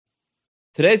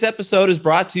Today's episode is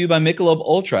brought to you by Michelob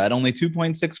Ultra at only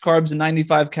 2.6 carbs and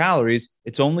 95 calories.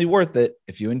 It's only worth it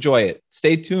if you enjoy it.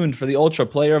 Stay tuned for the Ultra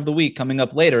Player of the Week coming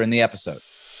up later in the episode.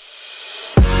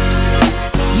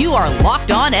 You are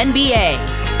Locked On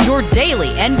NBA, your daily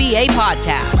NBA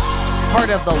podcast. Part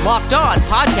of the Locked On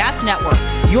Podcast Network,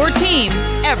 your team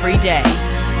every day.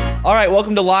 All right,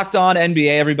 welcome to Locked On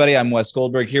NBA, everybody. I'm Wes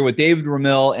Goldberg here with David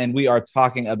Ramil, and we are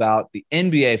talking about the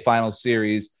NBA Finals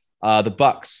Series. The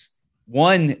Bucks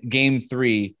won Game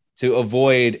 3 to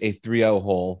avoid a 3-0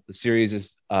 hole. The series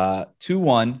is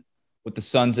 2-1 with the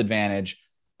Suns' advantage.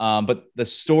 But the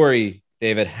story,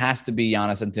 David, has to be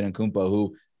Giannis Antetokounmpo,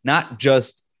 who not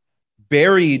just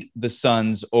buried the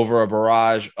Suns over a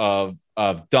barrage of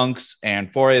dunks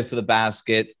and forays to the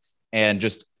basket and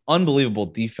just unbelievable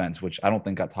defense, which I don't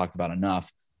think got talked about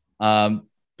enough.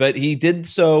 But he did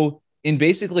so in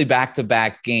basically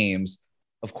back-to-back games.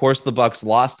 Of course, the Bucks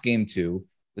lost Game 2.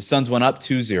 The Suns went up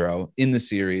 2-0 in the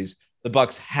series. The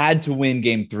Bucks had to win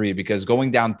Game 3 because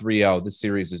going down 3-0, the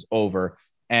series is over.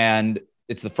 And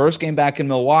it's the first game back in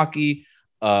Milwaukee,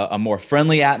 a more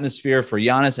friendly atmosphere for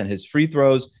Giannis and his free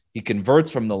throws. He converts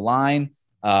from the line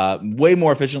way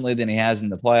more efficiently than he has in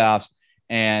the playoffs.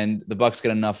 And the Bucks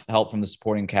get enough help from the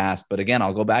supporting cast. But again,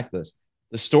 I'll go back to this.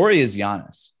 The story is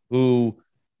Giannis, who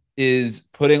is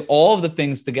putting all of the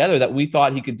things together that we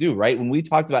thought he could do, right? When we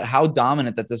talked about how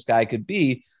dominant that this guy could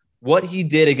be, what he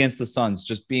did against the Suns,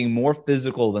 just being more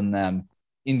physical than them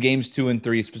in games 2 and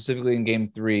 3, specifically in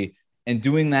Game 3, and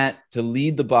doing that to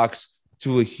lead the Bucks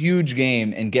to a huge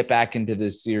game and get back into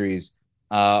this series.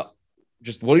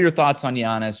 Just what are your thoughts on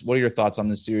Giannis? What are your thoughts on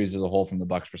this series as a whole from the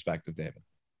Bucks perspective, David?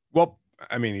 Well,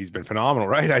 I mean, he's been phenomenal,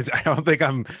 right? I don't think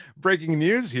I'm breaking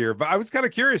news here, but I was kind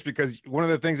of curious because one of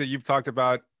the things that you've talked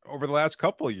about over the last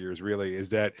couple of years really is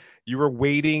that you were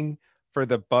waiting for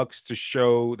the Bucks to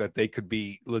show that they could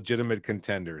be legitimate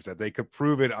contenders, that they could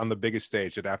prove it on the biggest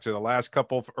stage, that after the last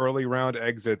couple of early round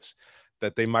exits,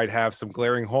 that they might have some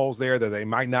glaring holes there, that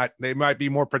they might be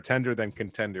more pretender than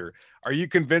contender. Are you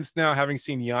convinced now, having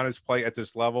seen Giannis play at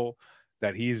this level,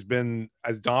 that he's been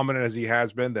as dominant as he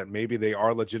has been, that maybe they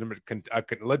are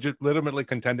legitimately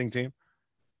contending team?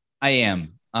 I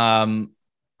am.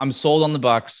 I'm sold on the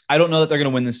Bucks. I don't know that they're going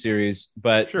to win this series,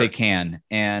 but They can.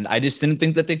 And I just didn't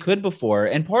think that they could before.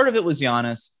 And part of it was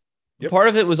Giannis. Yep. Part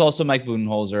of it was also Mike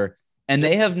Budenholzer. And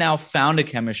they have now found a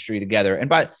chemistry together.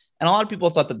 And a lot of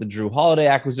people thought that the Drew Holiday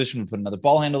acquisition would put another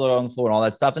ball handler on the floor and all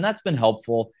that stuff. And that's been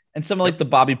helpful. And some like the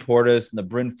Bobby Portis and the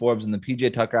Bryn Forbes and the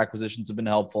PJ Tucker acquisitions have been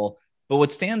helpful. But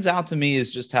what stands out to me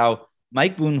is just how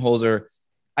Mike Budenholzer,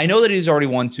 I know that he's already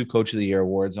won 2 Coach of the Year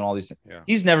awards and all these things. Yeah.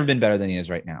 He's never been better than he is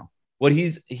right now. What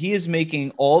he is making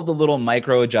all of the little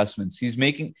micro adjustments. He's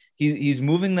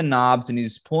moving the knobs and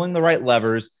he's pulling the right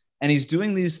levers and he's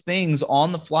doing these things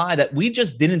on the fly that we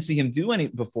just didn't see him do any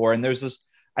before. And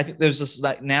I think there's this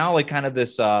like now like kind of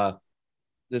this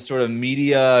sort of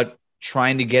media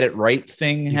trying to get it right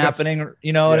thing happening.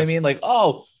 You know what I mean? Like,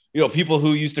 people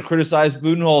who used to criticize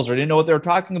Budenholzer didn't know what they were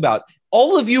talking about.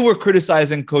 All of you were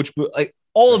criticizing Coach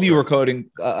all of you were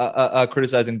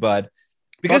criticizing Bud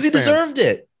because he deserved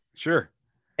it. Sure.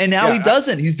 And now he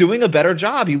doesn't. He's doing a better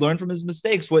job. He learned from his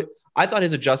mistakes. What I thought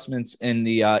his adjustments in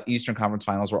the Eastern Conference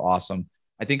Finals were awesome.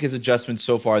 I think his adjustments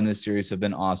so far in this series have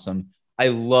been awesome. I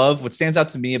love what stands out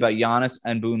to me about Giannis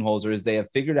and Budenholzer is they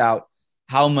have figured out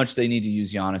how much they need to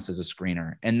use Giannis as a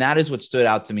screener. And that is what stood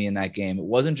out to me in that game. It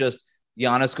wasn't just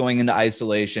Giannis going into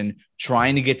isolation,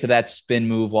 trying to get to that spin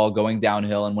move while going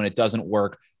downhill. And when it doesn't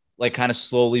work, like kind of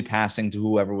slowly passing to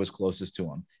whoever was closest to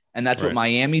him. And that's what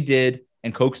Miami did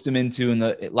and coaxed him into in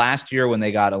the last year when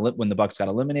the Bucks got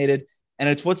eliminated. And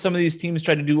it's what some of these teams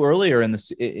tried to do earlier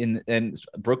in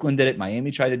Brooklyn did it. Miami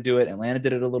tried to do it. Atlanta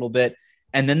did it a little bit.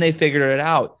 And then they figured it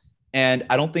out. And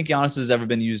I don't think Giannis has ever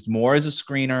been used more as a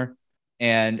screener.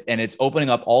 And it's opening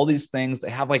up all these things.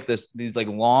 They have like these like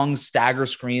long stagger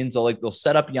screens. They'll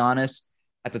set up Giannis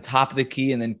at the top of the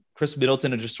key, and then Chris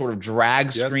Middleton will just sort of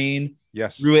drag screen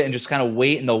through it and just kind of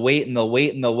wait, and they'll wait, and they'll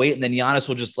wait, and they'll wait, and then Giannis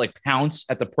will just like pounce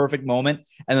at the perfect moment,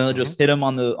 and then they'll just hit him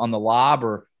on the lob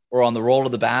or on the roll to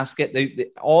the basket.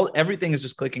 Everything is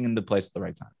just clicking into place at the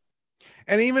right time.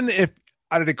 And even if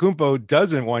Antetokounmpo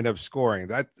doesn't wind up scoring,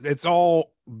 that it's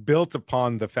all built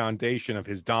upon the foundation of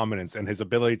his dominance and his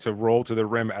ability to roll to the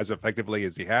rim as effectively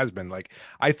as he has been. Like,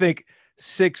 I think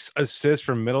 6 assists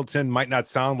from Middleton might not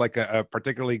sound like a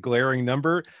particularly glaring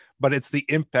number, but it's the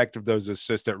impact of those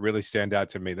assists that really stand out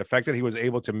to me. The fact that he was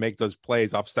able to make those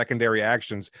plays off secondary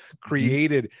actions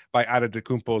created by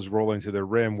Antetokounmpo's rolling to the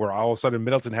rim, where all of a sudden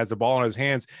Middleton has the ball in his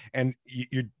hands and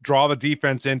you draw the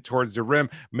defense in towards the rim.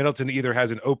 Middleton either has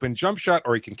an open jump shot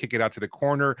or he can kick it out to the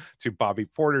corner to Bobby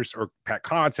Portis or Pat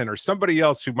Connaughton or somebody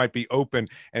else who might be open,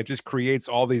 and it just creates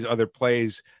all these other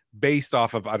plays based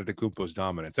off of Antetokounmpo's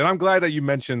dominance. And I'm glad that you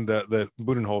mentioned the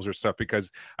Budenholzer stuff,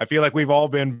 because I feel like we've all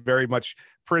been very much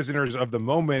prisoners of the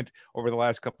moment over the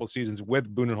last couple of seasons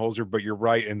with Budenholzer, but you're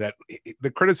right in that the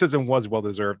criticism was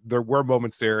well-deserved. There were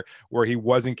moments there where he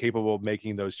wasn't capable of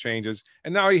making those changes,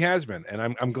 and now he has been. And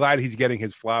I'm glad he's getting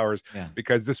his flowers,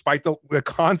 because despite the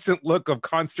constant look of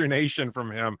consternation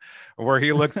from him, where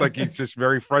he looks like he's just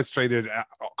very frustrated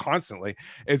constantly,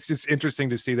 it's just interesting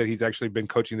to see that he's actually been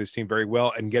coaching this team very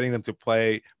well and getting them to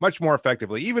play much more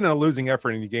effectively. Even in a losing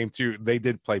effort in game 2, they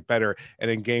did play better. And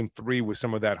in game 3, with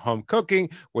some of that home cooking,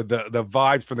 with the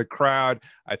vibes from the crowd,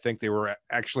 I think they were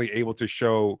actually able to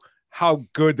show how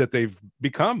good that they've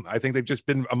become. I think they've just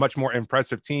been a much more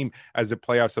impressive team as the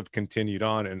playoffs have continued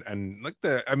on. And look,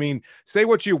 I mean, say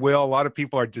what you will, a lot of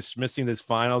people are dismissing this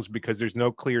finals because there's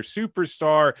no clear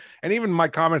superstar. And even my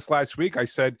comments last week, I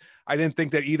said I didn't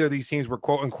think that either of these teams were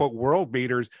quote unquote world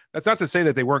beaters. That's not to say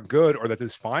that they weren't good or that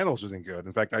this finals wasn't good.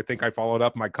 In fact, I think I followed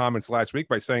up my comments last week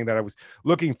by saying that I was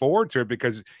looking forward to it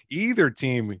because either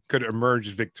team could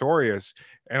emerge victorious.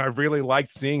 And I really liked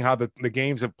seeing how the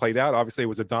games have played out. Obviously, it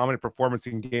was a dominant performance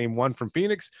in game 1 from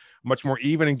Phoenix, much more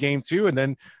even in game 2. And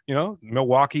then,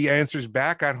 Milwaukee answers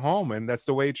back at home, and that's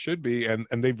the way it should be. And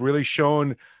they've really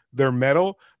shown their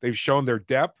mettle. They've shown their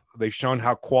depth. They've shown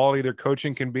how quality their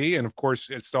coaching can be. And of course,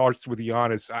 it starts with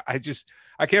Giannis.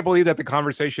 I can't believe that the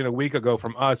conversation a week ago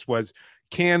from us was,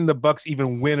 can the Bucks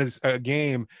even win a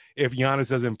game if Giannis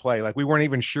doesn't play? Like, we weren't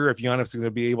even sure if Giannis was going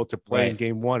to be able to play in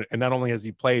game 1. And not only has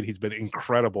he played, he's been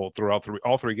incredible throughout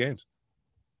all three games.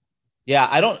 Yeah,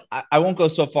 I won't go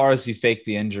so far as he faked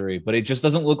the injury, but it just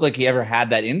doesn't look like he ever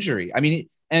had that injury. I mean,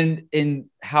 and in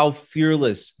how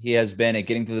fearless he has been at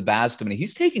getting to the basket. I mean,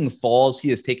 he's taking falls,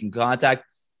 he is taking contact.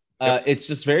 It's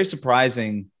just very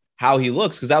surprising how he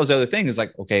looks, because that was the other thing, is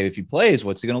like, okay, if he plays,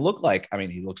 what's he going to look like? I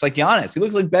mean, he looks like Giannis. He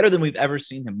looks like better than we've ever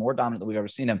seen him, more dominant than we've ever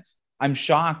seen him. I'm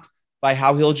shocked by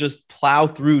how he'll just plow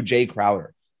through Jay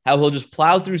Crowder, how he'll just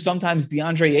plow through sometimes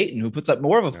DeAndre Ayton, who puts up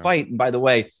more of a fight. And by the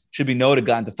way, should be noted,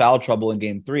 got into foul trouble in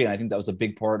game 3. And I think that was a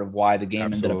big part of why the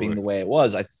game ended up being the way it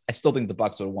was. I still think the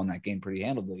Bucks would have won that game pretty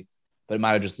handily, but it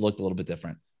might have just looked a little bit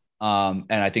different.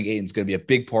 And I think Ayton's going to be a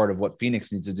big part of what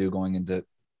Phoenix needs to do going into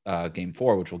game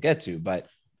 4, which we'll get to. But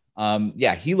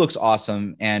he looks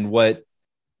awesome. And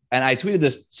I tweeted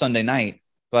this Sunday night,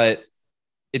 but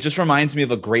it just reminds me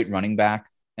of a great running back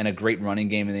and a great running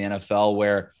game in the NFL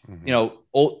where,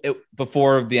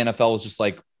 before the NFL was just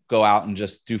like, go out and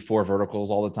just do 4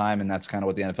 verticals all the time. And that's kind of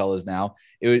what the NFL is now.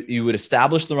 You would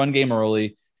establish the run game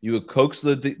early. You would coax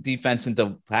the defense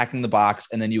into packing the box,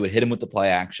 and then you would hit him with the play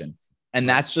action. And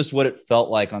that's just what it felt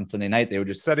like on Sunday night. They were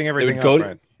just setting everything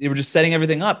up. They were just setting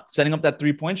everything up, setting up that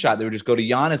 3-point shot. They would just go to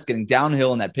Giannis, getting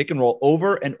downhill in that pick and roll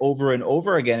over and over and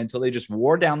over again until they just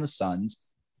wore down the Suns.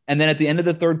 And then at the end of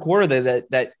the third quarter,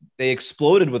 they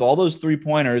exploded with all those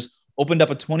 3-pointers, opened up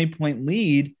a 20-point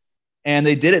lead, and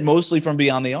they did it mostly from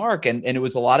beyond the arc. And it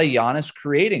was a lot of Giannis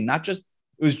creating, not just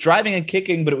 – it was driving and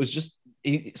kicking, but it was just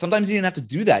 – sometimes he didn't have to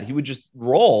do that. He would just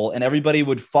roll, and everybody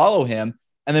would follow him.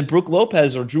 And then Brook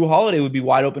Lopez or Drew Holiday would be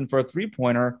wide open for a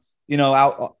 3-pointer,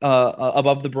 out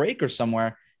above the break or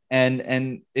somewhere.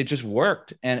 And it just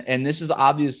worked. And this is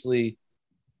obviously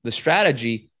the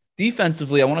strategy.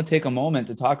 Defensively, I want to take a moment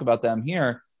to talk about them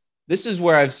here. This is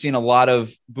where I've seen a lot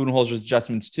of Budenholzer's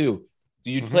adjustments too. Do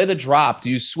you play the drop?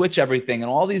 Do you switch everything? And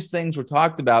all these things were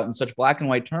talked about in such black and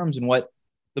white terms. And what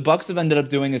the Bucks have ended up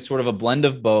doing is sort of a blend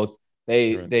of both.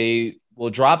 They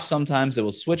will drop sometimes. They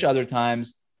will switch other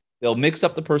times. They'll mix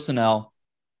up the personnel.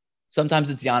 Sometimes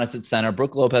it's Giannis at center.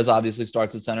 Brook Lopez obviously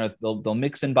starts at center. They'll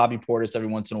mix in Bobby Portis every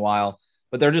once in a while.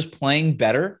 But they're just playing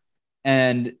better.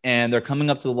 And they're coming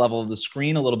up to the level of the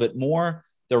screen a little bit more.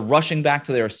 They're rushing back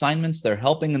to their assignments. They're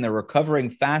helping and they're recovering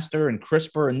faster and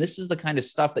crisper. And this is the kind of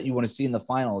stuff that you want to see in the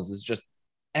finals, is just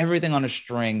everything on a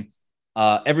string,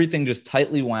 everything just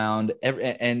tightly wound,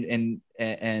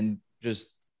 and just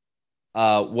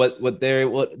what they're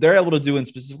able to do, and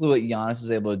specifically what Giannis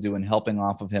is able to do in helping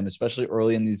off of him, especially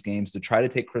early in these games, to try to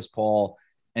take Chris Paul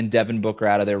and Devin Booker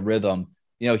out of their rhythm.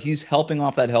 He's helping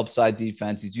off that help side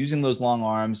defense. He's using those long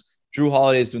arms. Drew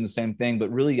Holiday is doing the same thing, but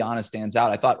really Giannis stands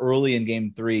out. I thought early in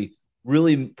game 3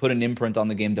 really put an imprint on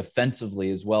the game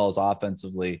defensively as well as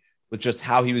offensively, with just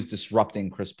how he was disrupting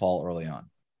Chris Paul early on.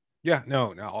 Yeah,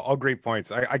 no, all great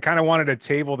points. I kind of wanted to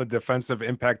table the defensive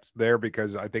impact there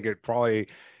because I think it probably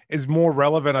is more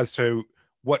relevant as to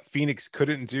what Phoenix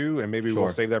couldn't do, and maybe we'll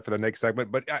Sure. save that for the next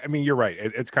segment. But I mean, you're right.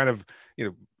 It's kind of,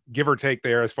 give or take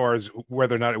there as far as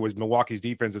whether or not it was Milwaukee's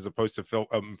defense as opposed to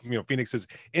Phoenix's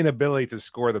inability to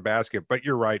score the basket. But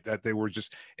you're right that they were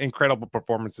just incredible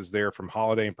performances there from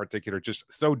Holiday in particular, just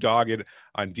so dogged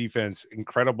on defense,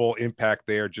 incredible impact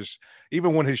there. Just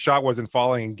even when his shot wasn't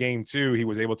falling in game 2, he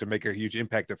was able to make a huge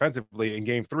impact defensively. In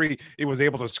game 3, he was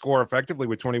able to score effectively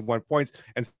with 21 points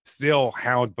and still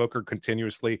hound Booker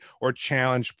continuously or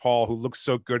challenge Paul, who looks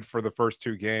so good for the first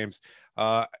 2 games.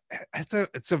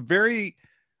 It's a very,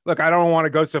 look, I don't want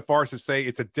to go so far as to say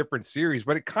it's a different series,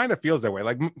 but it kind of feels that way.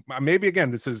 Like maybe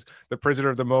again, this is the prisoner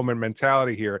of the moment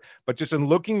mentality here, but just in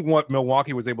looking what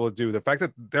Milwaukee was able to do, the fact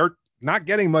that they're not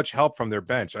getting much help from their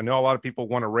bench. I know a lot of people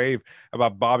want to rave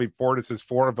about Bobby Portis's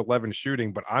 4 of 11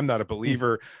 shooting, but I'm not a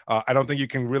believer. I don't think you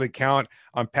can really count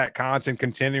on Pat Connaughton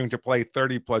continuing to play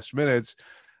 30 plus minutes.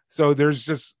 So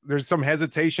there's some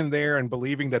hesitation there and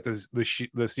believing that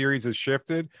the series has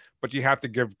shifted, but you have to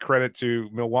give credit to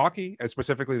Milwaukee and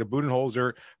specifically to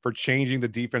Budenholzer for changing the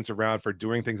defense around, for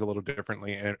doing things a little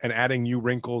differently and adding new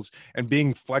wrinkles and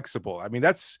being flexible. I mean,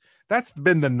 that's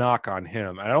been the knock on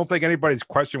him. I don't think anybody's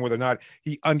questioned whether or not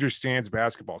he understands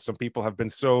basketball. Some people have been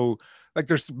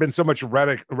there's been so much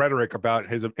rhetoric about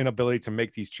his inability to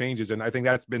make these changes. And I think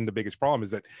that's been the biggest problem,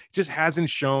 is that he just hasn't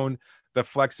shown the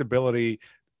flexibility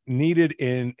needed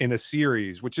in a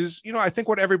series, which is, I think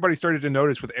what everybody started to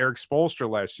notice with Eric Spoelstra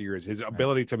last year is his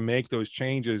ability to make those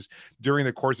changes during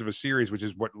the course of a series, which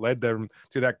is what led them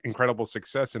to that incredible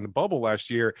success in the bubble last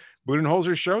year.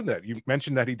 Budenholzer showed that. You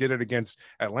mentioned that he did it against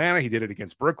Atlanta, he did it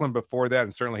against Brooklyn before that,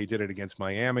 and certainly he did it against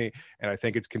Miami, and I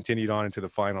think it's continued on into the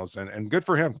finals, and good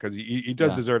for him, because he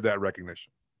does deserve that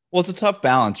recognition. Well, it's a tough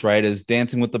balance, right? Is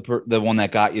dancing with the one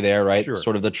that got you there, right? Sure.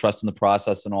 Sort of the trust in the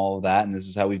process and all of that. And this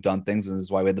is how we've done things. And this is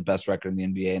why we had the best record in the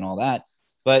NBA and all that.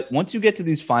 But once you get to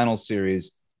these final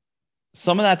series,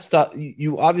 some of that stuff,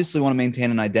 you obviously want to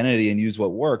maintain an identity and use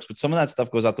what works. But some of that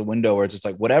stuff goes out the window where it's just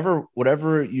like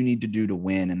whatever you need to do to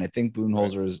win. And I think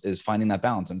Budenholzer is finding that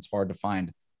balance, and it's hard to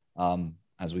find,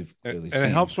 as we've clearly seen.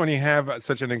 And it helps when you have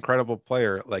such an incredible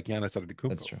player like Giannis Antetokounmpo.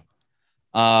 That's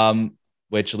true.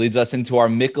 Which leads us into our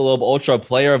Michelob Ultra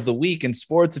Player of the Week. In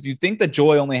sports, if you think that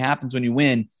joy only happens when you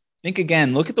win, think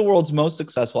again. Look at the world's most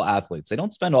successful athletes. They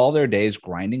don't spend all their days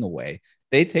grinding away.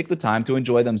 They take the time to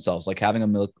enjoy themselves, like having a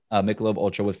Michelob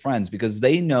Ultra with friends, because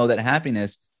they know that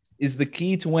happiness is the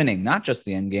key to winning, not just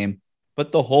the end game,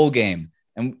 but the whole game.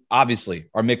 And obviously,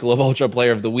 our Michelob Ultra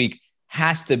Player of the Week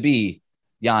has to be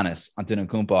Giannis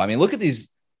Antetokounmpo. I mean, look at these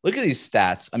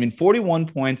stats. I mean, 41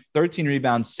 points, 13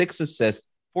 rebounds, 6 assists,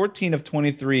 14 of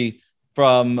 23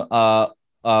 from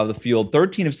the field,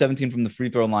 13 of 17 from the free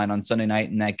throw line on Sunday night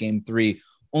in that game 3.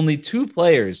 Only 2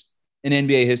 players in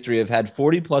NBA history have had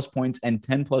 40-plus points and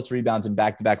 10-plus rebounds in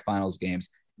back-to-back finals games,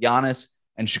 Giannis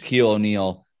and Shaquille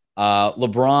O'Neal.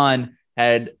 LeBron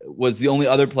was the only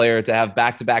other player to have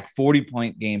back-to-back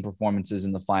 40-point game performances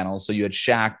in the finals. So you had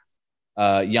Shaq,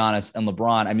 Giannis, and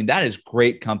LeBron. I mean, that is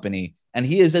great company. And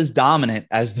he is as dominant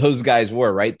as those guys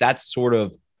were, right? That's sort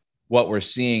of what we're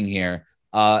seeing here.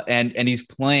 And he's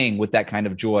playing with that kind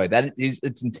of joy.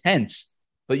 It's intense,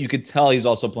 but you could tell he's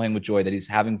also playing with joy, that he's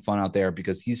having fun out there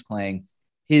because he's playing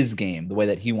his game the way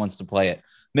that he wants to play it.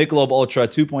 Michelob Ultra,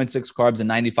 2.6 carbs and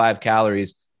 95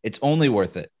 calories. It's only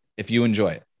worth it if you enjoy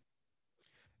it.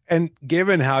 And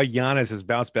given how Giannis has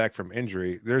bounced back from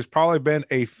injury, there's probably been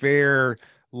a fair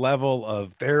level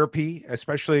of therapy,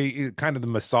 especially kind of the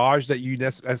massage that you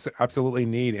absolutely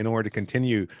need in order to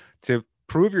continue to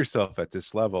prove yourself at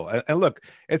this level. And look,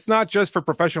 it's not just for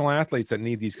professional athletes that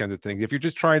need these kinds of things. If you're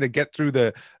just trying to get through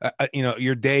the,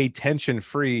 your day tension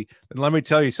free, then let me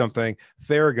tell you something,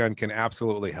 Theragun can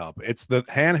absolutely help. It's the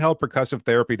handheld percussive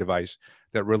therapy device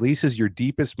that releases your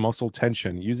deepest muscle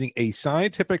tension using a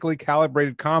scientifically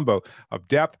calibrated combo of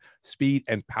depth, speed,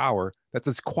 and power that's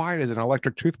as quiet as an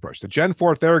electric toothbrush. The Gen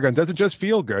 4 Theragun doesn't just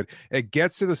feel good, it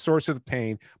gets to the source of the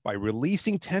pain by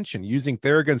releasing tension using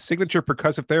Theragun's signature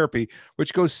percussive therapy,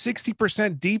 which goes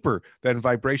 60% deeper than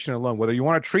vibration alone. Whether you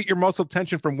want to treat your muscle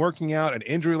tension from working out, an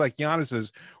injury like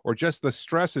Giannis's, or just the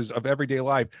stresses of everyday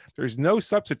life, there's no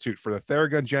substitute for the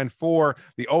Theragun Gen 4.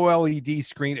 The OLED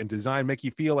screen and design make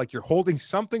you feel like you're holding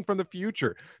something from the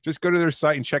future. Just go to their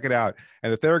site and check it out.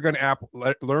 And the Theragun app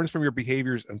learns from your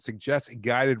behaviors and suggests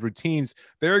guided routines.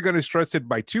 Theragun is trusted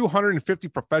by 250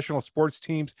 professional sports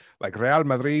teams like Real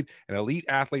Madrid and elite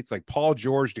athletes like Paul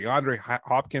George, DeAndre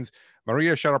Hopkins,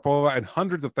 Maria Sharapova, and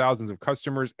hundreds of thousands of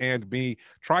customers and me.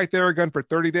 Try Theragun for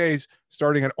 30 days,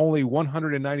 starting at only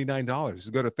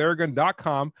 $199. Go to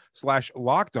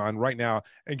Theragun.com/lockedon right now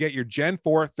and get your Gen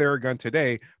 4 Theragun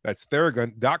today. That's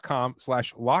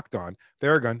Theragun.com/lockedon.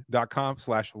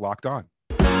 Theragun.com/lockedon.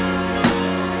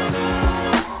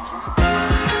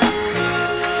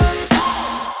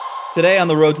 Today on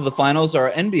the road to the finals,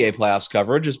 our NBA playoffs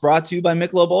coverage is brought to you by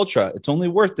Michelob Ultra. It's only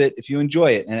worth it if you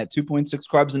enjoy it. And at 2.6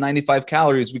 carbs and 95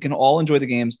 calories, we can all enjoy the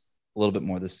games a little bit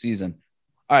more this season.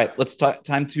 All right, let's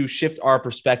time to shift our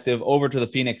perspective over to the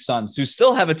Phoenix Suns, who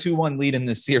still have a 2-1 lead in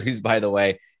this series, by the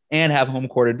way, and have home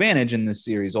court advantage in this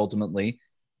series ultimately.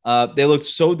 They looked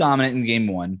so dominant in game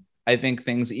one. I think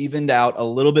things evened out a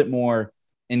little bit more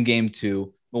in game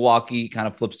two. Milwaukee kind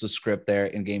of flips the script there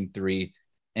in game three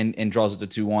and draws it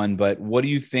to 2-1. But what do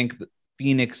you think that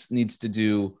Phoenix needs to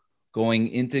do going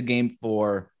into game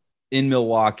four in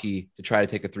Milwaukee to try to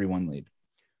take a 3-1 lead?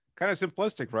 Kind of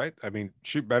simplistic, right? I mean,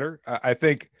 shoot better. I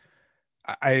think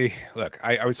I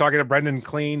was talking to Brendan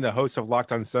Clean, the host of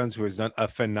Locked On Suns, who has done a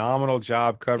phenomenal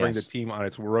job covering the team on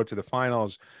its road to the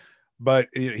finals. But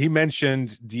he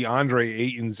mentioned DeAndre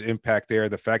Ayton's impact there,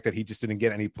 the fact that he just didn't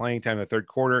get any playing time in the third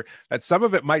quarter, that some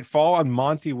of it might fall on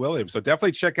Monty Williams. So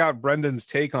definitely check out Brendan's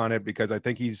take on it, because I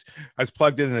think he's as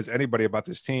plugged in as anybody about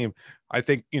this team. I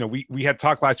think, we had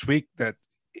talked last week that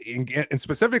and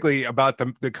specifically about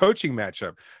the coaching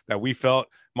matchup, that we felt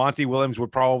Monty Williams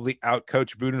would probably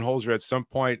outcoach Budenholzer at some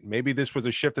point. Maybe this was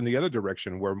a shift in the other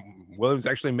direction, where Williams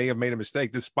actually may have made a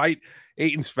mistake. Despite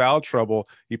Ayton's foul trouble,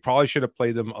 he probably should have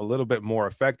played them a little bit more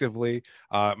effectively,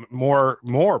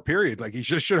 more period. Like, he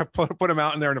just should have put him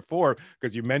out in there in the four,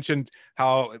 because you mentioned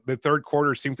how the third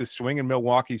quarter seemed to swing in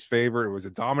Milwaukee's favor. It was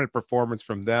a dominant performance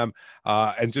from them,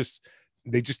 and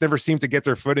they just never seemed to get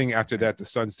their footing after that. The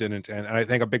Suns didn't. And I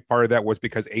think a big part of that was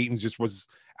because Ayton just was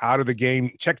out of the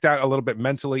game, checked out a little bit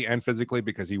mentally and physically,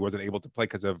 because he wasn't able to play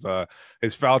because of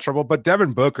his foul trouble. But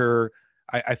Devin Booker,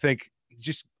 I think,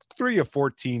 just 3 of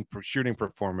 14 shooting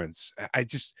performance. I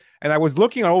was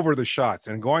looking over the shots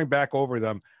and going back over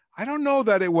them. I don't know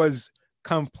that it was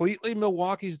completely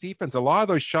Milwaukee's defense. A lot of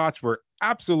those shots were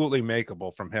absolutely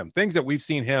makeable from him, things that we've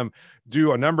seen him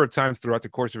do a number of times throughout the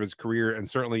course of his career, and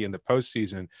certainly in the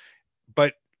postseason.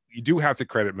 But you do have to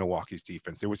credit Milwaukee's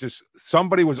defense. It was just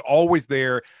somebody was always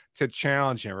there to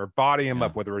challenge him or body him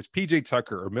up, whether it was PJ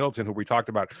Tucker or Middleton, who we talked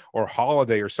about, or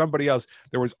Holiday or somebody else.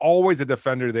 There was always a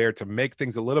defender there to make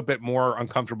things a little bit more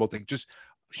uncomfortable, to just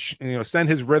send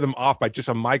his rhythm off by just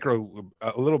a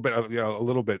little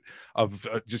bit of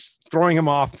just throwing him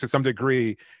off to some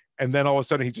degree. And then all of a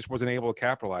sudden he just wasn't able to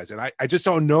capitalize. And I just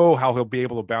don't know how he'll be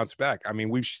able to bounce back. I mean,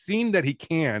 we've seen that he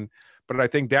can, but I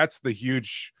think that's the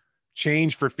huge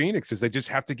change for Phoenix, is they just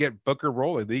have to get Booker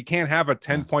rolling. They can't have a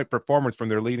 10-point performance from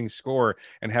their leading scorer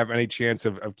and have any chance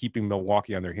of keeping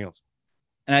Milwaukee on their heels.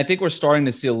 And I think we're starting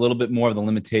to see a little bit more of the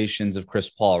limitations of Chris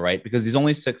Paul, right? Because he's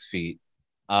only 6 feet.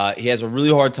 He has a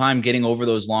really hard time getting over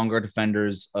those longer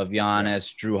defenders of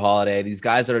Giannis, Drew Holiday, these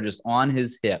guys that are just on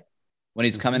his hip when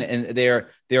he's coming, and they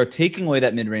are taking away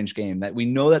that mid-range game. That we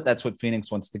know that's what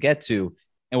Phoenix wants to get to,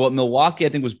 and what Milwaukee I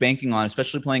think was banking on,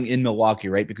 especially playing in Milwaukee,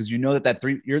 right? Because you know your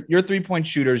 3-point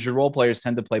shooters, your role players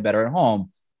tend to play better at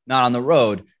home, not on the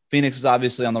road. Phoenix is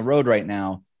obviously on the road right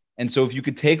now. And so if you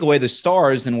could take away the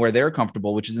stars and where they're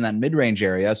comfortable, which is in that mid-range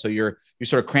area, so you're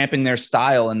sort of cramping their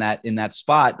style in that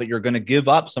spot, but you're going to give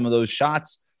up some of those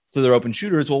shots to their open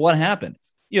shooters. Well, what happened?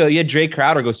 You had Jay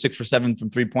Crowder go 6 for 7 from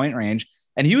 3-point range,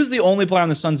 and he was the only player on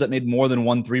the Suns that made more than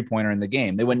one 3-pointer in the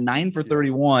game. They went 9 for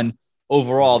 31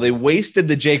 overall. They wasted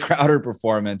the Jay Crowder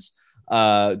performance,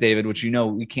 David, which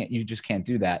you just can't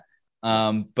do that.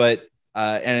 But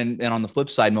on the flip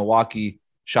side, Milwaukee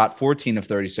shot 14 of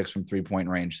 36 from 3-point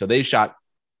range. So they shot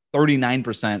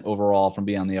 39% overall from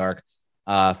beyond the arc.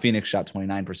 Phoenix shot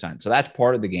 29%. So that's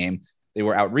part of the game. They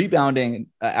were out rebounded.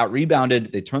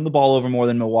 They turned the ball over more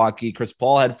than Milwaukee. Chris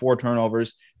Paul had 4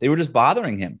 turnovers. They were just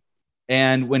bothering him.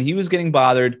 And when he was getting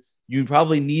bothered, you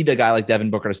probably need a guy like Devin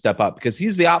Booker to step up, because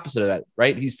he's the opposite of that,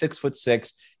 right? He's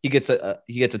 6'6". He gets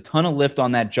a ton of lift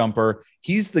on that jumper.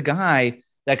 He's the guy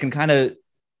that can kind of,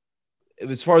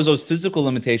 as far as those physical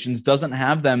limitations, doesn't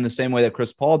have them the same way that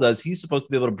Chris Paul does. He's supposed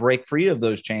to be able to break free of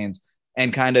those chains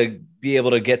and kind of be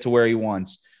able to get to where he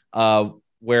wants.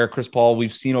 Where Chris Paul,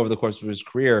 we've seen over the course of his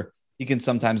career, he can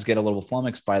sometimes get a little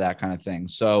flummoxed by that kind of thing.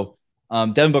 So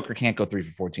Devin Booker can't go 3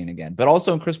 for 14 again. But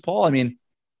also in Chris Paul, I mean,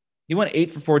 he went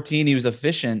 8 for 14. He was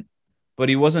efficient, but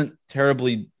he wasn't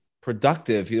terribly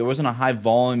productive. There wasn't a high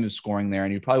volume of scoring there,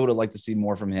 and you probably would have liked to see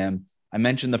more from him. I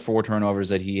mentioned the 4 turnovers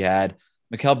that he had.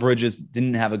 Mikal Bridges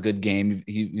didn't have a good game.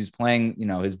 He was playing,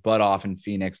 his butt off in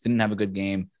Phoenix, didn't have a good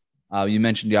game. You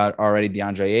mentioned already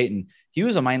DeAndre Ayton. He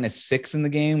was a -6 in the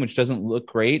game, which doesn't look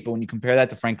great. But when you compare that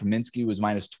to Frank Kaminsky, who was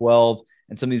 -12,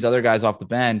 and some of these other guys off the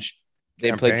bench,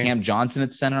 they played Cam Johnson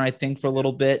at center, I think, for a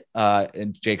little bit.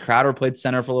 And Jay Crowder played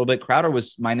center for a little bit. Crowder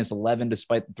was -11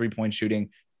 despite the 3-point shooting.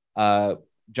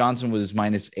 Johnson was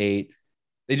 -8.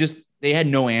 They had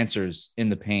no answers in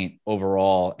the paint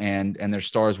overall, and their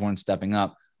stars weren't stepping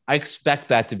up. I expect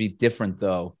that to be different,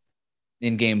 though,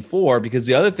 in game 4, because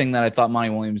the other thing that I thought Monty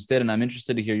Williams did, and I'm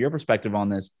interested to hear your perspective on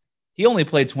this, he only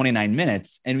played 29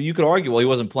 minutes, and you could argue, well, he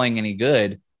wasn't playing any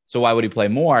good, so why would he play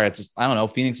more? It's just, I don't know.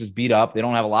 Phoenix is beat up. They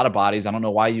don't have a lot of bodies. I don't know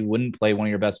why you wouldn't play one of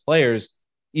your best players,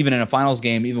 even in a finals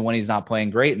game, even when he's not playing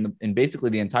great in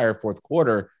basically the entire fourth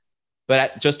quarter. But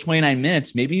at just 29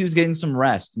 minutes, maybe he was getting some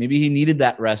rest. Maybe he needed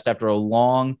that rest after a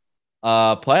long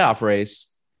playoff race.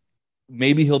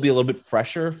 Maybe he'll be a little bit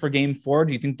fresher for game 4.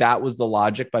 Do you think that was the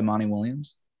logic by Monty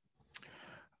Williams?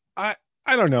 I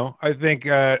don't know. I think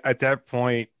at that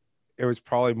point, it was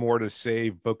probably more to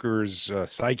save Booker's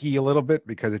psyche a little bit,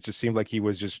 because it just seemed like he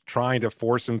was just trying to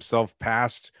force himself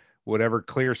past whatever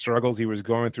clear struggles he was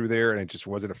going through there, and it just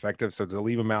wasn't effective. So to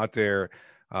leave him out there,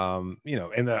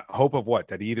 in the hope of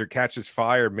that he either catches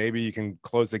fire, maybe you can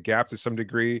close the gap to some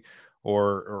degree,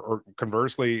 or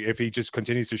conversely, if he just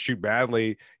continues to shoot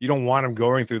badly, you don't want him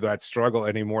going through that struggle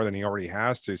any more than he already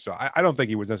has to. So I don't think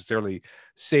he was necessarily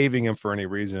saving him for any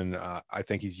reason. I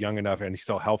think he's young enough and he's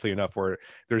still healthy enough where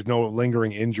there's no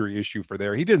lingering injury issue for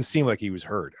there. He didn't seem like he was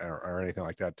hurt or anything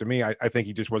like that. To me, I think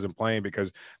he just wasn't playing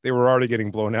because they were already getting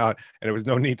blown out, and there was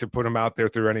no need to put him out there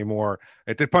through any more.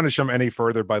 It did punish him any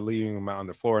further by leaving him out on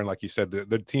the floor. And like you said,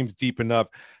 the team's deep enough.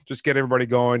 Just get everybody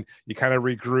going. You kind of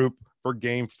regroup for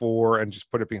game 4 and just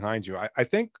put it behind you. I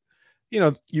think,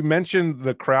 you mentioned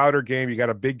the Crowder game. You got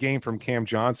a big game from Cam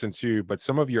Johnson too, but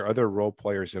some of your other role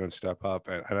players didn't step up.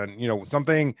 And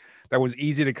something that was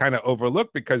easy to kind of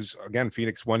overlook, because again,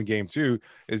 Phoenix won game 2,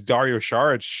 is Dario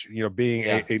Saric,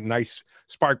 being a nice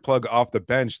spark plug off the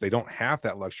bench. They don't have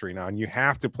that luxury now, and you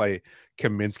have to play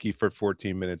Kaminsky for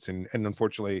 14 minutes. And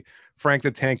unfortunately, Frank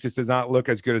the Tank just does not look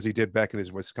as good as he did back in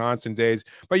his Wisconsin days.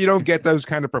 But you don't get those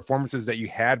kind of performances that you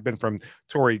had been from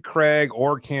Torrey Craig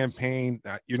or Campaign.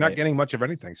 You're not getting much of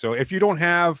anything. So if you don't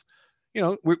have,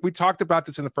 we talked about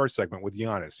this in the first segment with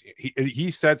Giannis. He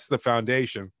sets the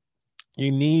foundation. You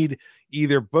need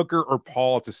either Booker or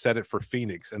Paul to set it for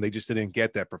Phoenix, and they just didn't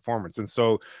get that performance. And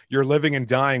so you're living and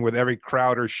dying with every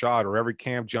Crowder shot or every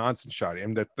Cam Johnson shot.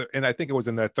 And I think it was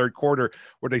in that third quarter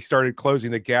where they started closing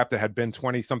the gap that had been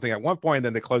 20-something at one point, and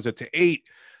then they closed it to 8.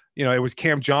 It was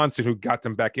Cam Johnson who got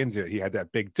them back into it. He had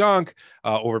that big dunk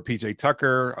over PJ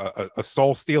Tucker, a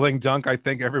soul-stealing dunk, I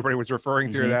think everybody was referring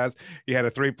to it as. He had a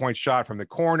 3-point shot from the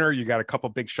corner. You got a couple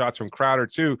big shots from Crowder,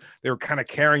 too. They were kind of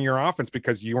carrying your offense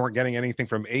because you weren't getting anything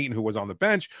from Ayton, who was on the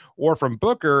bench, or from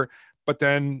Booker. But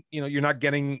then, you're not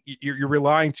getting – you're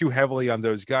relying too heavily on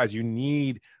those guys. You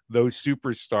need those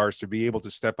superstars to be able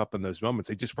to step up in those moments.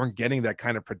 They just weren't getting that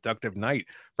kind of productive night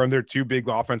from their 2 big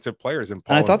offensive players, in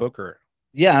Paul and Booker.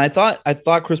 Yeah, and I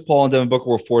thought Chris Paul and Devin Booker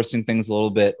were forcing things a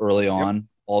little bit early on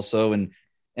also. And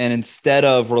instead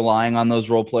of relying on those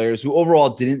role players who overall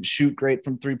didn't shoot great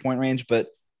from 3-point range, but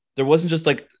there wasn't just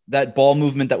like that ball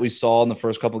movement that we saw in the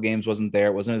first couple of games wasn't there.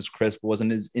 It wasn't as crisp. It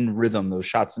wasn't as in rhythm. Those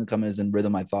shots didn't come as in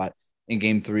rhythm, I thought, in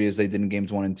game 3 as they did in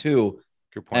games 1 and 2.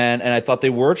 Good point. And I thought they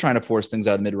were trying to force things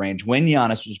out of the mid-range when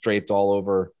Giannis was draped all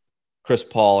over Chris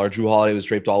Paul or Jrue Holiday was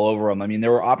draped all over him. I mean,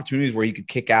 there were opportunities where he could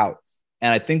kick out.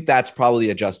 And I think that's probably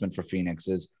the adjustment for Phoenix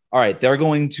is, all right, they're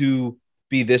going to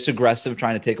be this aggressive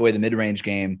trying to take away the mid-range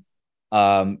game.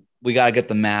 We got to get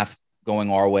the math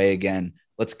going our way again.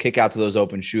 Let's kick out to those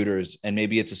open shooters. And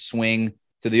maybe it's a swing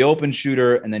to the open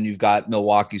shooter, and then you've got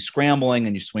Milwaukee scrambling,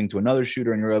 and you swing to another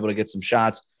shooter, and you're able to get some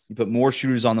shots. You put more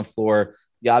shooters on the floor.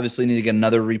 You obviously need to get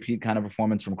another repeat kind of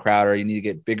performance from Crowder. You need to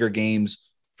get bigger games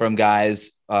from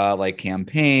guys like Cam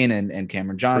Payne and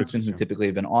Cameron Johnson, who typically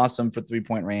have been awesome for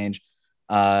 3-point range.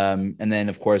 And then,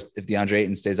 of course, if DeAndre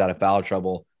Ayton stays out of foul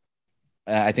trouble,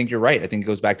 I think you're right. I think it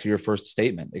goes back to your first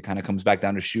statement. It kind of comes back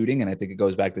down to shooting, and I think it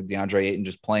goes back to DeAndre Ayton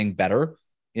just playing better.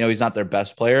 He's not their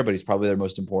best player, but he's probably their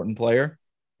most important player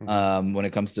when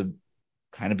it comes to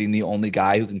kind of being the only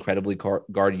guy who can credibly guard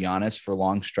Giannis for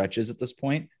long stretches at this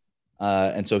point.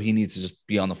 And so he needs to just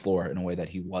be on the floor in a way that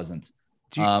he wasn't.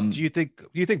 Do you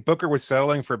think Booker was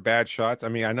settling for bad shots? I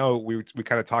mean, I know we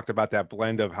kind of talked about that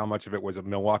blend of how much of it was of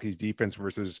Milwaukee's defense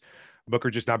versus Booker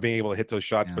just not being able to hit those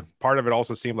shots. But part of it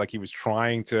also seemed like he was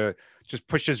trying to just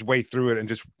push his way through it and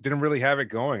just didn't really have it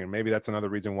going. And maybe that's another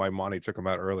reason why Monty took him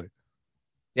out early.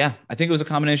 Yeah, I think it was a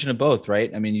combination of both, right?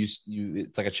 I mean,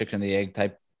 it's like a chicken and the egg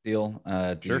type deal.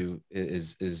 Sure.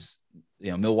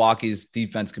 Milwaukee's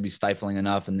defense could be stifling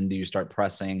enough, and then do you start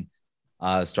pressing,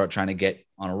 start trying to get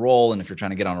on a roll? And if you're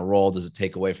trying to get on a roll, does it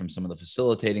take away from some of the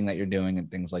facilitating that you're doing and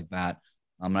things like that?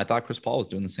 And I thought Chris Paul was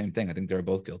doing the same thing. I think they were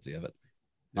both guilty of it.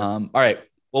 Yep. All right.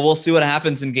 Well, we'll see what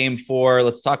happens in Game 4.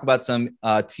 Let's talk about some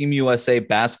Team USA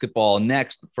basketball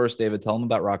next. First, David, tell them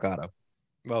about Rock Auto.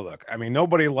 Well, look, I mean,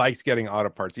 nobody likes getting auto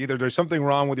parts. Either there's something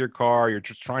wrong with your car, you're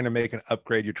just trying to make an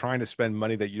upgrade, you're trying to spend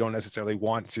money that you don't necessarily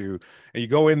want to. And you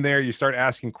go in there, you start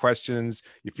asking questions,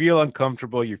 you feel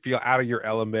uncomfortable, you feel out of your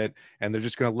element, and they're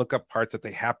just going to look up parts that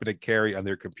they happen to carry on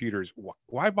their computers.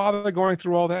 Why bother going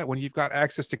through all that when you've got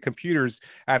access to computers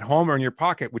at home or in your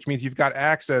pocket, which means you've got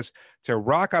access to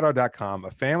rockauto.com, a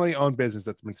family-owned business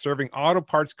that's been serving auto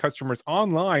parts customers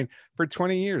online for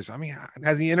 20 years. I mean,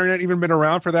 has the internet even been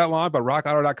around for that long? But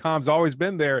rockauto.com has always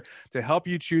been there to help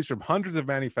you choose from hundreds of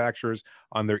manufacturers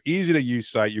on their easy-to-use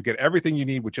site. You get everything you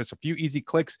need with just a few easy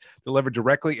clicks delivered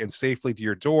directly and safely to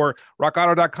your door.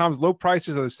 Rockauto.com's low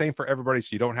prices are the same for everybody, so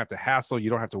you don't have to hassle. You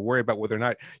don't have to worry about whether or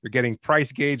not you're getting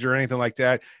price gauge or anything like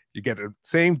that. You get the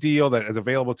same deal that is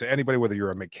available to anybody, whether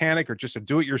you're a mechanic or just a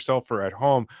do-it-yourselfer at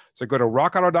home. So go to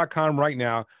rockauto.com right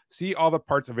now, see all the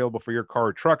parts available for your car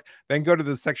or truck, then go to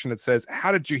the section that says,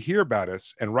 how did you hear about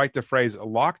us? And write the phrase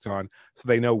locked on so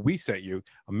they know we sent you.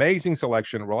 Amazing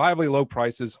selection, reliably low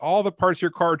prices, all the parts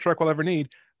your car or truck will ever need.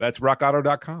 That's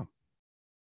rockauto.com.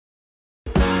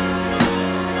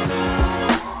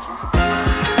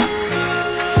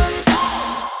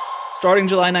 Starting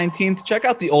July 19th, check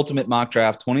out the Ultimate Mock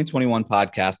Draft 2021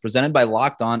 podcast presented by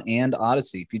Locked On and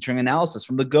Odyssey, featuring analysis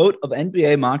from the GOAT of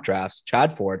NBA mock drafts,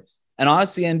 Chad Ford, and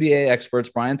Odyssey NBA experts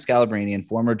Brian Scalabrine and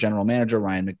former general manager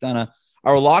Ryan McDonough.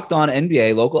 Our Locked On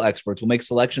NBA local experts will make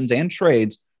selections and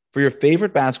trades for your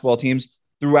favorite basketball teams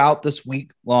throughout this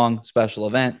week-long special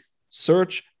event.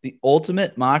 Search the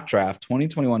Ultimate Mock Draft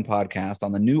 2021 podcast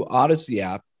on the new Odyssey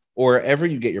app or wherever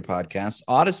you get your podcasts.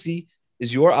 Odyssey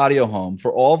is your audio home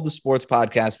for all of the sports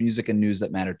podcasts, music, and news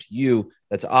that matter to you.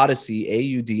 That's Odyssey,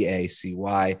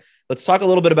 Audacy. Let's talk a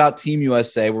little bit about Team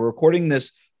USA. We're recording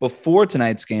this before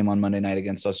tonight's game on Monday night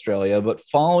against Australia, but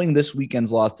following this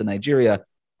weekend's loss to Nigeria,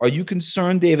 are you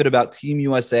concerned, David, about Team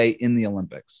USA in the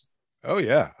Olympics? Oh,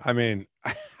 yeah. I mean,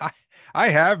 I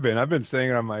have been. I've been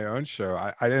saying it on my own show.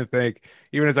 I didn't think,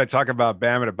 even as I talk about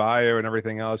Bam Adebayo and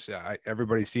everything else,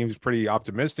 everybody seems pretty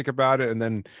optimistic about it. And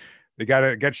then they got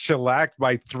to get shellacked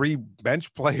by three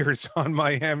bench players on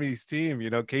Miami's team.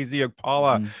 You know, KZ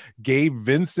Okpala, Gabe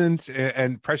Vincent,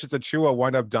 and Precious Achiuwa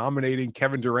wind up dominating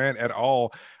Kevin Durant at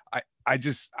all. I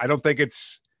don't think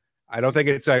it's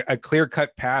a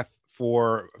clear-cut path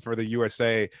for the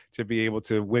USA to be able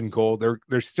to win gold.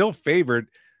 They're still favored,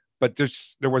 but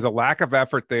there was a lack of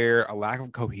effort there, a lack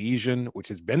of cohesion, which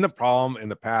has been the problem in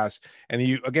the past. And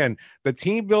the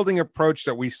team building approach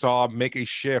that we saw make a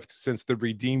shift since the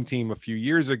Redeem team a few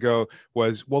years ago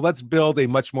was, well, let's build a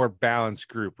much more balanced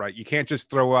group, right? You can't just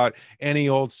throw out any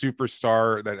old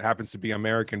superstar that happens to be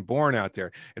American born out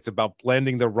there. It's about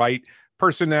blending the right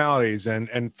personalities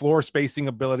and floor spacing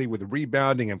ability with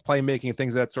rebounding and playmaking and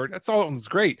things of that sort. That's all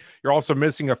great. You're also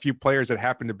missing a few players that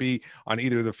happen to be on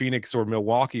either the Phoenix or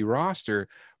Milwaukee roster,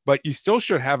 but you still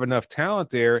should have enough talent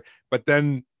there. But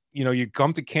then, you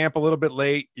come to camp a little bit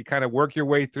late, you kind of work your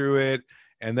way through it,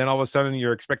 and then all of a sudden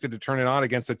you're expected to turn it on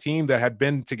against a team that had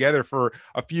been together for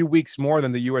a few weeks more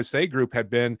than the USA group had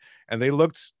been, and they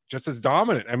looked just as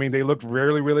dominant. I mean, they looked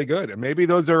really, really good. And maybe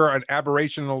those are an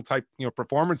aberrational type,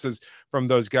 performances from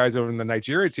those guys over in the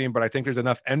Nigeria team. But I think there's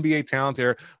enough NBA talent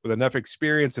there with enough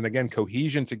experience and, again,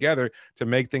 cohesion together to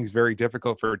make things very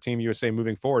difficult for Team USA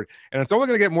moving forward. And it's only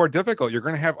going to get more difficult. You're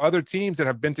going to have other teams that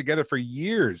have been together for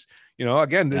years.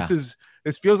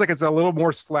 This feels like it's a little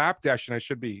more slapdash than it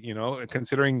should be,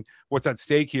 considering what's at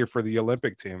stake here for the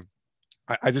Olympic team.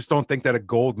 I just don't think that a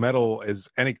gold medal is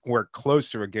anywhere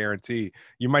close to a guarantee.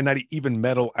 You might not even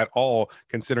medal at all,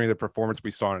 considering the performance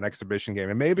we saw in an exhibition game.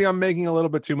 And maybe I'm making a little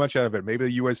bit too much out of it. Maybe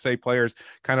the USA players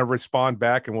kind of respond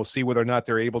back, and we'll see whether or not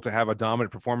they're able to have a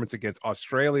dominant performance against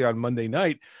Australia on Monday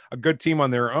night, a good team on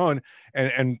their own.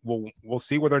 And we'll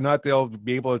see whether or not they'll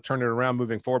be able to turn it around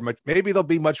moving forward. Maybe they'll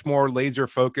be much more laser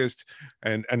focused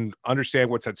and understand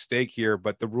what's at stake here.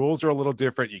 But the rules are a little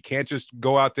different. You can't just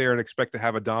go out there and expect to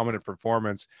have a dominant performance.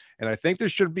 And I think there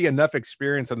should be enough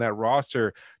experience on that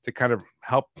roster to kind of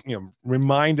help,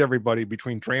 remind everybody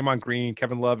between Draymond Green,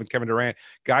 Kevin Love, and Kevin Durant,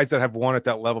 guys that have won at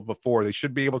that level before. They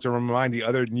should be able to remind the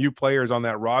other new players on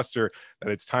that roster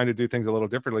that it's time to do things a little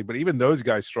differently. But even those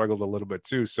guys struggled a little bit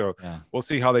too. So We'll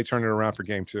see how they turn it around for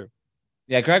game 2.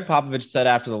 Yeah, Greg Popovich said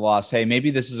after the loss, hey,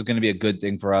 maybe this is going to be a good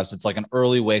thing for us. It's like an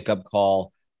early wake-up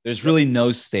call. There's really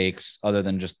no stakes other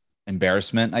than just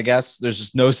embarrassment, I guess. There's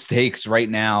just no stakes right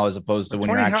now as opposed to when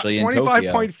you're actually in 25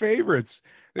 Tokyo. point favorites.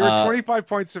 They were 25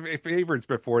 points of favorites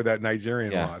before that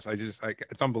Nigerian loss.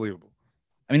 It's unbelievable.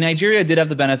 I mean, Nigeria did have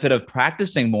the benefit of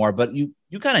practicing more, but you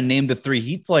kind of named the 3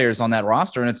 Heat players on that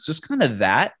roster, and it's just kind of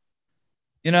that.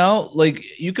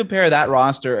 Like you compare that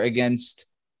roster against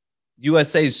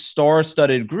USA's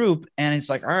star-studded group, and it's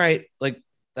like, all right, like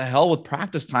the hell with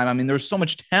practice time. I mean, there's so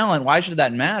much talent. Why should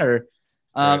that matter?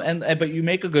 Right. But you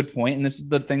make a good point, and this is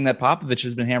the thing that Popovich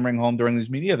has been hammering home during these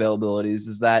media availabilities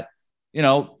is that,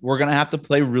 we're going to have to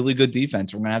play really good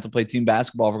defense. We're going to have to play team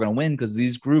basketball if we're going to win because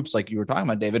these groups, like you were talking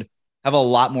about, David, have a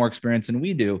lot more experience than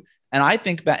we do. And I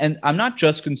think and I'm not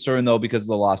just concerned, though, because of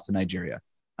the loss to Nigeria.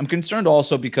 I'm concerned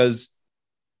also because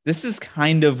this is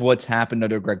kind of what's happened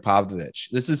under Greg Popovich.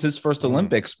 This is his first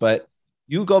Olympics, but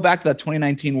you go back to that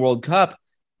 2019 World Cup,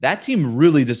 that team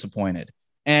really disappointed.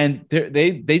 And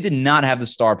they did not have the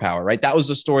star power, right? That was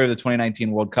the story of the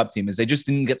 2019 World Cup team is they just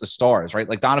didn't get the stars, right?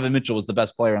 Like Donovan Mitchell was the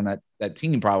best player on that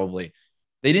team probably.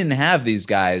 They didn't have these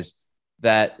guys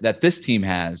that this team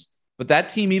has. But that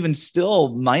team, even still,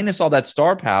 minus all that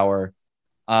star power,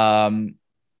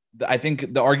 I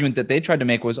think the argument that they tried to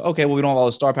make was, okay, well, we don't have all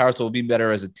the star power, so we'll be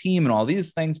better as a team and all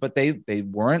these things. But they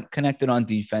weren't connected on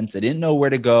defense. They didn't know where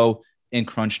to go in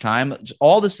crunch time.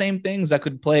 All the same things that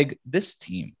could plague this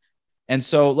team. And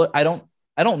so, look, I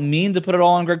don't mean to put it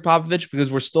all on Greg Popovich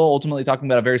because we're still ultimately talking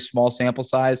about a very small sample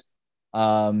size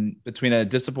between a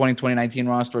disappointing 2019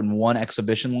 roster and one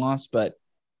exhibition loss. But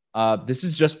this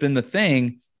has just been the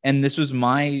thing. And this was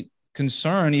my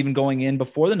concern even going in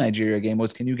before the Nigeria game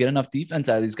was, can you get enough defense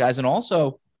out of these guys? And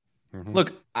also,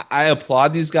 look, I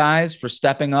applaud these guys for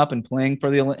stepping up and playing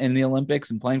in the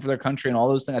Olympics and playing for their country and all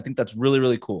those things. I think that's really,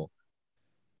 really cool.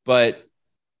 But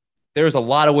there's a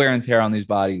lot of wear and tear on these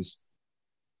bodies.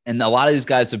 And a lot of these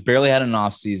guys have barely had an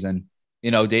off season,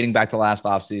 dating back to last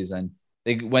off season.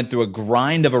 They went through a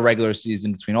grind of a regular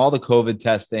season between all the COVID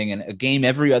testing and a game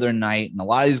every other night. And a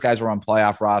lot of these guys were on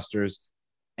playoff rosters.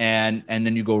 And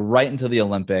then you go right into the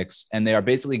Olympics, and they are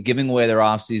basically giving away their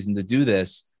off season to do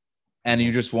this. And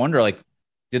you just wonder, like,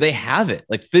 do they have it,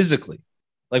 like, physically?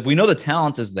 Like, we know the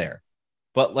talent is there,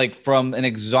 but like from an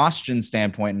exhaustion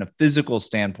standpoint and a physical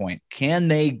standpoint, can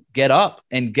they get up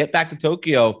and get back to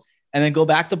Tokyo and then go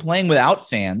back to playing without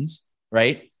fans,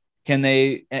 right? Can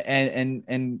they,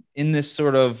 and in this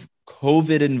sort of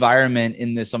COVID environment,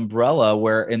 in this umbrella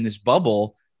where in this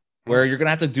bubble, where you're going to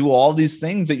have to do all these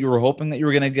things that you were hoping that you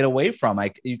were going to get away from.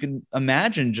 Like you can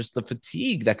imagine just the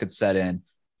fatigue that could set in.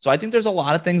 So I think there's a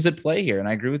lot of things at play here. And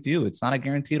I agree with you. It's not a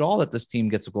guarantee at all that this team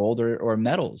gets gold or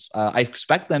medals. I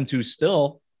expect them to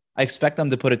still, I expect them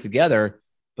to put it together,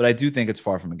 but I do think it's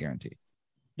far from a guarantee.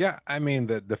 Yeah. I mean,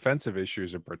 the defensive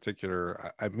issues in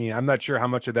particular, I mean, I'm not sure how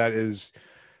much of that is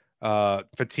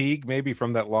fatigue maybe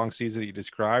from that long season that you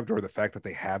described, or the fact that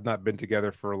they have not been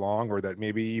together for long, or that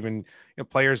maybe even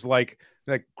players like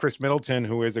Chris Middleton,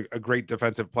 who is a great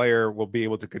defensive player, will be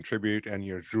able to contribute, and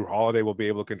Jrue Holiday will be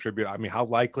able to contribute. I mean, how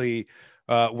likely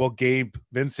will Gabe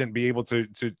Vincent be able to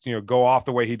go off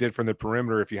the way he did from the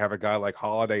perimeter if you have a guy like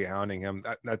Holiday hounding him?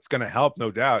 That's going to help,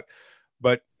 no doubt.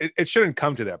 But it shouldn't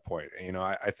come to that point.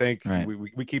 I think right.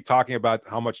 we keep talking about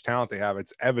how much talent they have.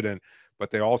 It's evident, but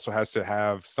they also has to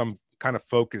have some kind of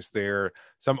focus there,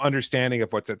 some understanding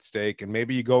of what's at stake. And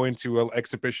maybe you go into an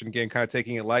exhibition game kind of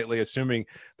taking it lightly, assuming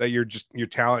that your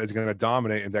talent is going to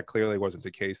dominate. And that clearly wasn't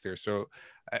the case there. So,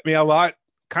 I mean, a lot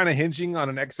kind of hinging on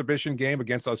an exhibition game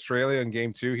against Australia in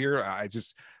game 2 here.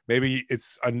 Maybe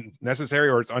it's unnecessary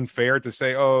or it's unfair to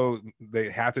say, oh,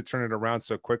 they have to turn it around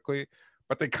so quickly.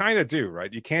 But they kind of do,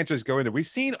 right? You can't just go in there. We've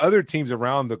seen other teams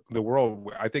around the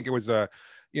world. I think it was the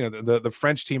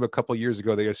French team a couple of years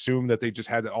ago. They assumed that they just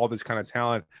had all this kind of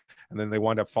talent, and then they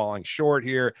wound up falling short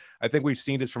here. I think we've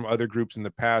seen this from other groups in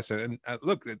the past. And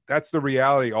look, that's the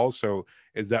reality also,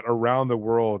 is that around the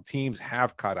world, teams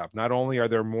have caught up. Not only are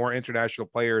there more international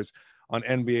players on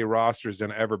NBA rosters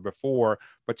than ever before,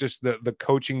 but just the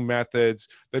coaching methods,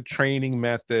 the training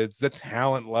methods, the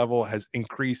talent level has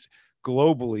increased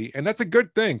globally, and that's a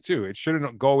good thing too. It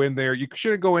shouldn't go in there. You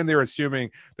shouldn't go in there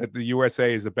assuming that the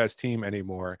USA is the best team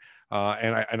anymore.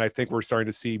 And I think we're starting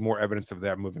to see more evidence of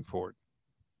that moving forward.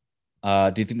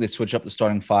 Do you think they switch up the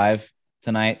starting 5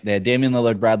 tonight? They had Damian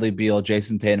Lillard, Bradley Beal,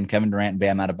 Jason Tatum, Kevin Durant, and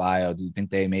Bam Adebayo. Do you think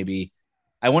they maybe?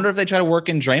 I wonder if they try to work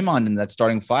in Draymond in that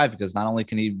starting 5, because not only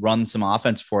can he run some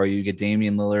offense for you, you get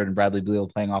Damian Lillard and Bradley Beal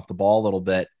playing off the ball a little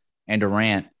bit, and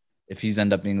Durant, if he's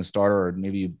end up being the starter, or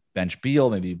maybe you bench Beal,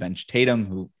 maybe you bench Tatum,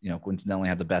 who, coincidentally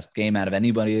had the best game out of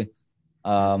anybody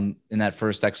in that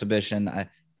first exhibition.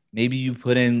 Maybe you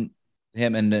put in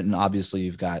him, and then obviously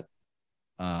you've got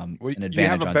an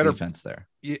advantage on defense there.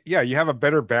 Yeah, you have a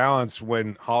better balance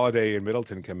when Holiday and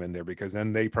Middleton come in there, because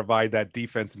then they provide that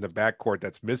defense in the backcourt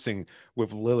that's missing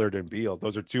with Lillard and Beal.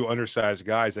 Those are two undersized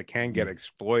guys that can get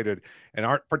exploited and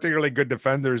aren't particularly good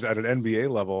defenders at an NBA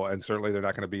level, and certainly they're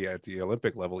not going to be at the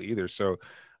Olympic level either. So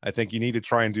I think you need to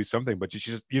try and do something, but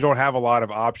you don't have a lot of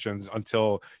options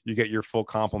until you get your full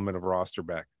complement of roster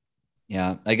back.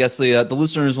 Yeah, I guess the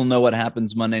listeners will know what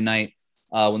happens Monday night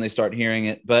when they start hearing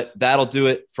it. But that'll do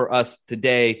it for us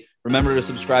today. Remember to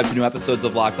subscribe to new episodes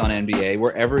of Locked On NBA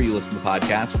wherever you listen to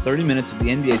podcasts. 30 minutes of the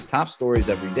NBA's top stories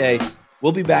every day.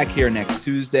 We'll be back here next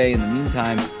Tuesday. In the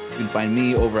meantime, you can find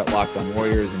me over at Locked On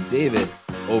Warriors and David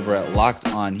over at Locked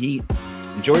On Heat.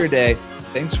 Enjoy your day.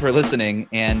 Thanks for listening,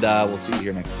 and we'll see you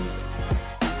here next Tuesday.